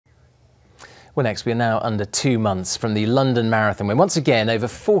Well, next, we're now under 2 months from the London Marathon, when once again over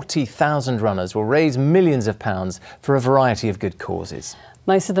 40,000 runners will raise millions of pounds for a variety of good causes.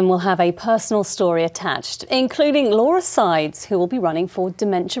 Most of them will have a personal story attached, including Laura Sides, who will be running for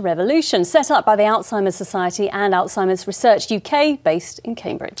Dementia Revolution, set up by the Alzheimer's Society and Alzheimer's Research UK, based in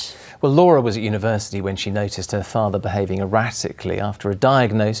Cambridge. Well, Laura was at university when she noticed her father behaving erratically. After a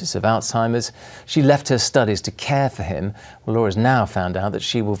diagnosis of Alzheimer's, she left her studies to care for him. Well, Laura's now found out that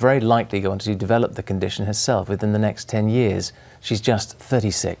she will very likely go on to develop the condition herself within the next 10 years. She's just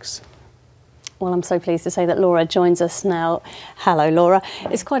 36. Well, I'm so pleased to say that Laura joins us now. Hello, Laura.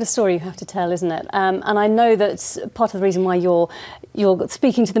 It's quite a story you have to tell, isn't it? And I know that part of the reason why you're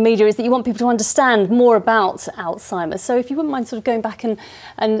speaking to the media is that you want people to understand more about Alzheimer's. So if you wouldn't mind sort of going back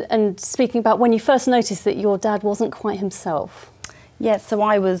and speaking about when you first noticed that your dad wasn't quite himself. Yes, so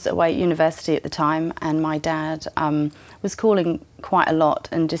I was away at university at the time, and my dad was calling quite a lot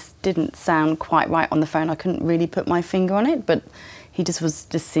and just didn't sound quite right on the phone. I couldn't really put my finger on it, but he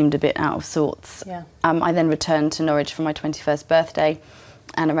just seemed a bit out of sorts. Yeah. I then returned to Norwich for my 21st birthday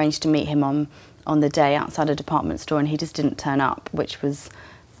and arranged to meet him on the day outside a department store, and he just didn't turn up, which was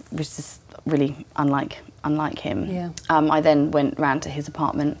just really unlike him. Yeah. I then went round to his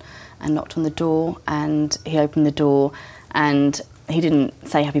apartment and knocked on the door, and he opened the door and he didn't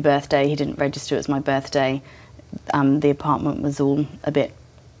say happy birthday, he didn't register it as my birthday. The apartment was all a bit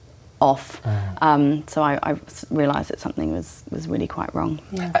off, so I realised that something was really quite wrong.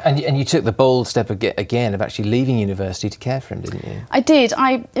 Yeah. And you took the bold step again of actually leaving university to care for him, didn't you? I did.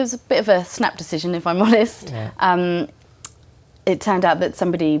 It was a bit of a snap decision, if I'm honest. Yeah. It turned out that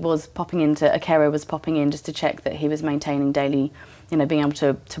somebody was a carer was popping in just to check that he was maintaining daily, being able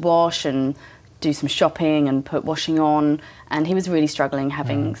to wash and do some shopping and put washing on, and he was really struggling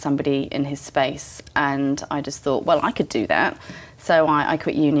having somebody in his space, and I just thought, well, I could do that. So I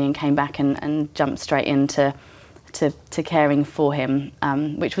quit uni and came back and jumped straight into caring for him,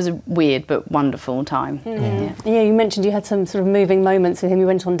 which was a weird but wonderful time. Yeah, you mentioned you had some sort of moving moments with him. You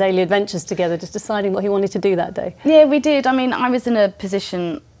went on daily adventures together, just deciding what he wanted to do that day. Yeah, we did. I mean, I was in a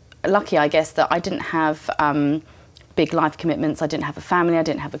position, lucky I guess, that I didn't have big life commitments. I didn't have a family, I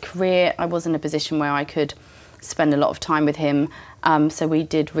didn't have a career. I was in a position where I could spend a lot of time with him. So we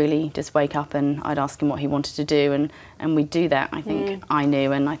did really just wake up and I'd ask him what he wanted to do, and we'd do that. I think I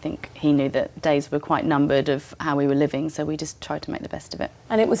knew, and I think he knew, that days were quite numbered of how we were living, so we just tried to make the best of it.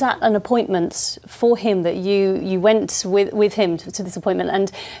 And it was at an appointment for him that you went with him to this appointment,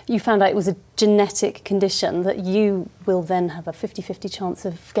 and you found out it was a genetic condition that you will then have a 50-50 chance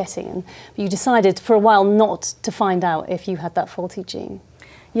of getting, and you decided for a while not to find out if you had that faulty gene.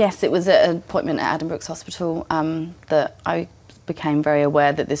 Yes, it was at an appointment at Addenbrooke's Hospital that I became very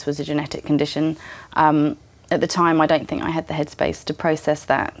aware that this was a genetic condition. At the time, I don't think I had the headspace to process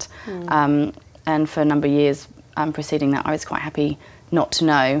that. And for a number of years preceding that, I was quite happy not to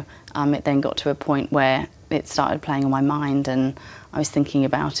know. It then got to a point where it started playing on my mind, and I was thinking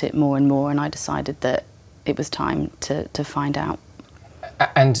about it more and more, and I decided that it was time to find out.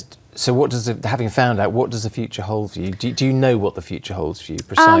 And so having found out, what does the future hold for you? Do you know what the future holds for you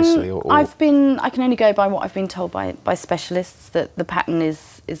precisely? I can only go by what I've been told by specialists, that the pattern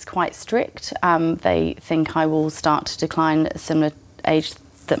is quite strict. They think I will start to decline at a similar age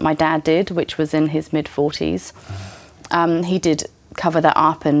that my dad did, which was in his mid-40s. He did cover that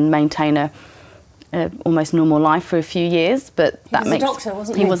up and maintain a almost normal life for a few years, but he was a doctor,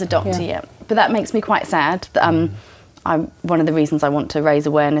 wasn't he? He was a doctor, yeah. But that makes me quite sad. One of the reasons I want to raise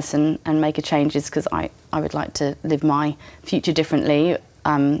awareness and make a change is because I would like to live my future differently,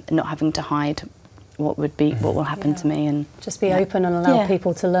 not having to hide what will happen to me, and just be open and allow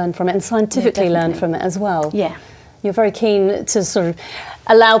people to learn from it, and scientifically learn from it as well. Yeah. You're very keen to sort of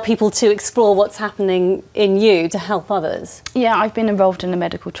allow people to explore what's happening in you to help others. Yeah, I've been involved in a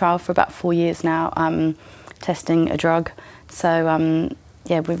medical trial for about 4 years now, testing a drug. So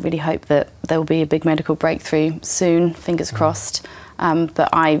yeah, we really hope that there will be a big medical breakthrough soon, fingers crossed. But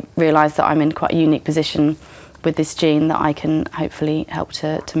I realise that I'm in quite a unique position with this gene that I can hopefully help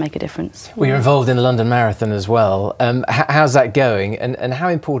to make a difference. Well, you're involved in the London Marathon as well. How's that going, and how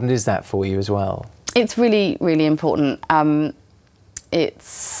important is that for you as well? It's really, really important.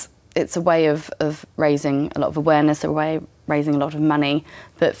 It's a way of raising a lot of awareness, a way of raising a lot of money.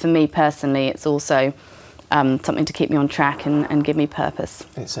 But for me personally, it's also something to keep me on track and give me purpose.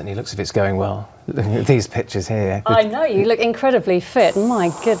 It certainly looks as if it's going well. Looking at these pictures here. I know, you look incredibly fit.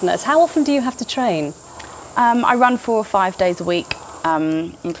 My goodness. How often do you have to train? I run 4 or 5 days a week,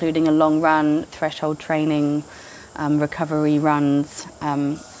 including a long run, threshold training, recovery runs.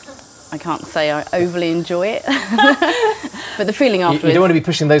 I can't say I overly enjoy it, but the feeling afterwards. You don't want to be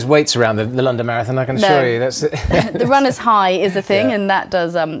pushing those weights around the London Marathon, I can assure you. That's the runner's high is a thing, and that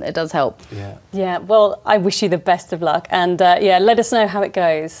does it does help. Yeah. Yeah. Well, I wish you the best of luck, and yeah, let us know how it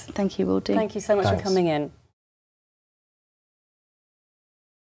goes. Thank you, will do. Thank you so much for coming in.